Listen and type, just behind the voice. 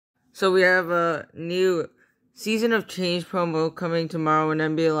So we have a new Season of Change promo coming tomorrow on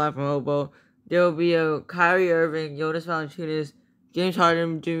NBA Live Mobile. There will be a Kyrie Irving, Jonas Valanciunas, James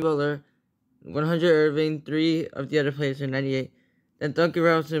Harden, Jimmy Butler, 100 Irving, 3 of the other players are 98. Then Duncan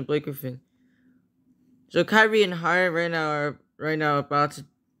Robinson and Blake Griffin. So Kyrie and Harden right now about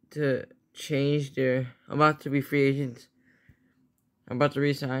to change. They're about to be free agents. About to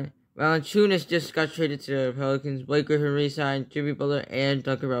resign. Valanciunas just got traded to the Pelicans. Blake Griffin re-signed. Jimmy Butler and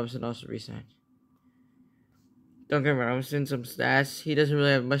Duncan Robinson also re-signed. Duncan Robinson, some stats. He doesn't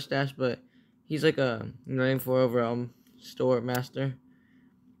really have much stats, but he's like a 94 overall store master.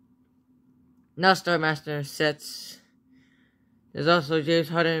 Not star master, sets. There's also James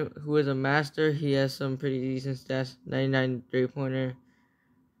Harden, who is a master. He has some pretty decent stats. 99 3-pointer.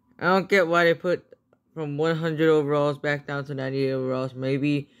 I don't get why they put from 100 overalls back down to 98 overalls.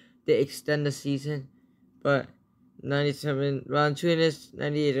 Maybe they extend the season. But 97, Valanciunas,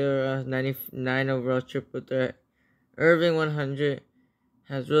 98 or 99 overall triple threat. Irving, 100.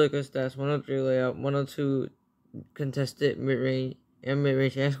 Has really good stats. 103 layup, 102 contested mid-range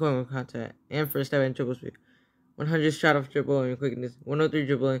and scoring contact. And first step and triple speed. 100 shot off dribble and quickness. 103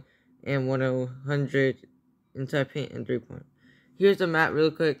 dribbling. And 100 inside paint and 3-point. Here's the map real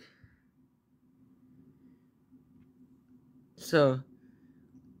quick. So,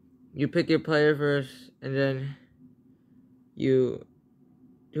 you pick your player first, and then you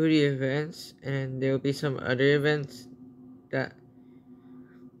do the events, and there will be some other events that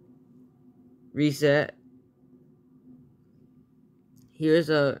reset. Here's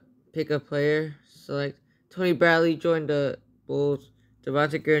a pick a player. Select Tony Bradley joined the Bulls,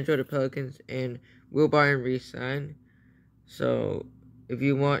 Devontae Graham joined the Pelicans, and Will Barton re-signed. So, if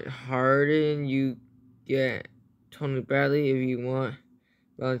you want Harden, you get Tony Bradley. If you want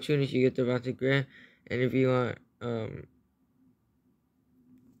Valanciunas, you get Devontae Graham. And if you want,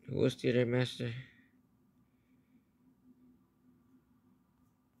 what's the other master?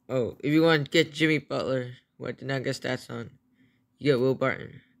 Oh, if you want to get Jimmy Butler, who I did not get stats on, you get Will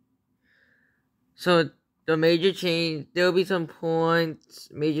Barton. So, the major change, there will be some points,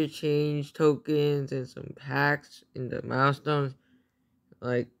 major change tokens, and some packs in the milestones.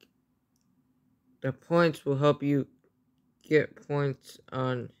 Like, the points will help you get points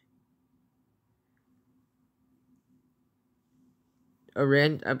on a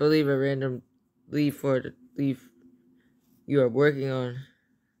random leaf for the leaf you are working on.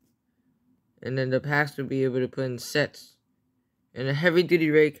 And then the packs will be able to put in sets. And a heavy duty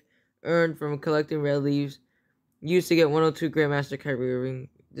rake earned from collecting red leaves used to get 102 Grandmaster Kyrie Irving.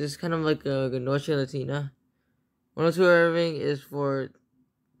 This is kind of like a Noche Latina. 102 Irving is for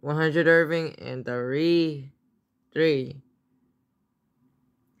 100 Irving and 3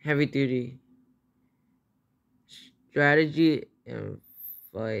 heavy duty strategy and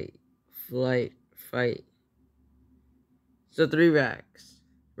fight. So 3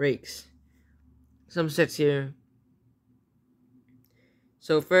 rakes. Some sets here.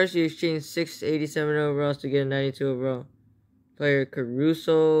 So first you exchange 687 overalls to get a 92 overall player.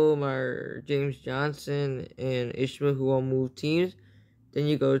 Caruso, James Johnson, and Ishmael, who all move teams. Then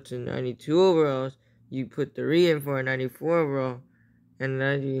you go to 92 overalls. You put 3 in for a 94 overall. And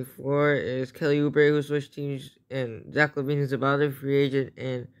 94 is Kelly Oubre, who switched teams, and Zach LaVine, who's about to be free agent,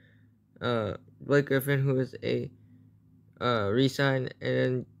 and Blake Griffin, who is a re-sign. And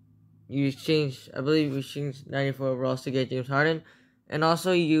then you exchange, I believe you exchange 94 overalls to get James Harden. And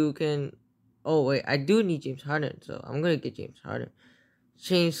also you can, oh wait, I do need James Harden, so I'm going to get James Harden.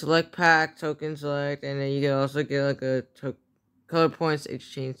 Change select pack, token select, and then you can also get like a color points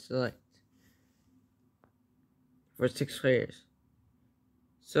exchange select for 6 players.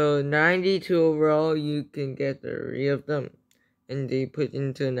 So 92 overall, you can get 3 of them, and they put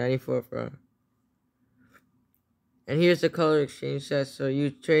into 94 overall. And here's the color exchange set. So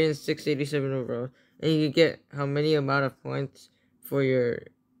you trade in 687 overall, and you can get how many amount of points for your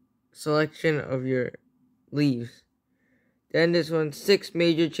selection of your leaves. Then this one, 6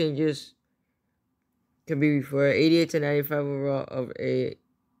 major changes can be for 88 to 95 overall of a,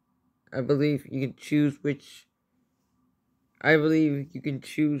 I believe you can choose which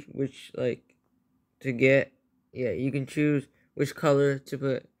like to get. Yeah, you can choose which color to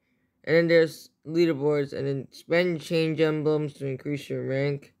put. And then there's leaderboards, and then spend change emblems to increase your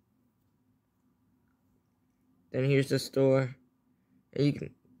rank. Then here's the store. And you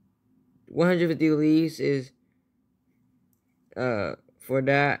can 150 leaves is for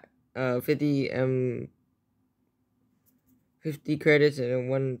that 50 credits, and then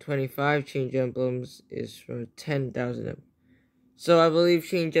 125 change emblems is for 10,000 of them. So I believe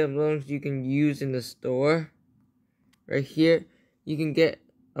change emblems you can use in the store. Right here, you can get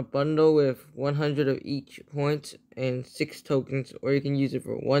a bundle with 100 of each points and 6 tokens, or you can use it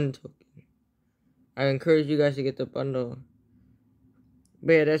for 1 token. I encourage you guys to get the bundle.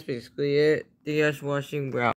 But yeah, that's basically it. Thank you guys for watching. We're out.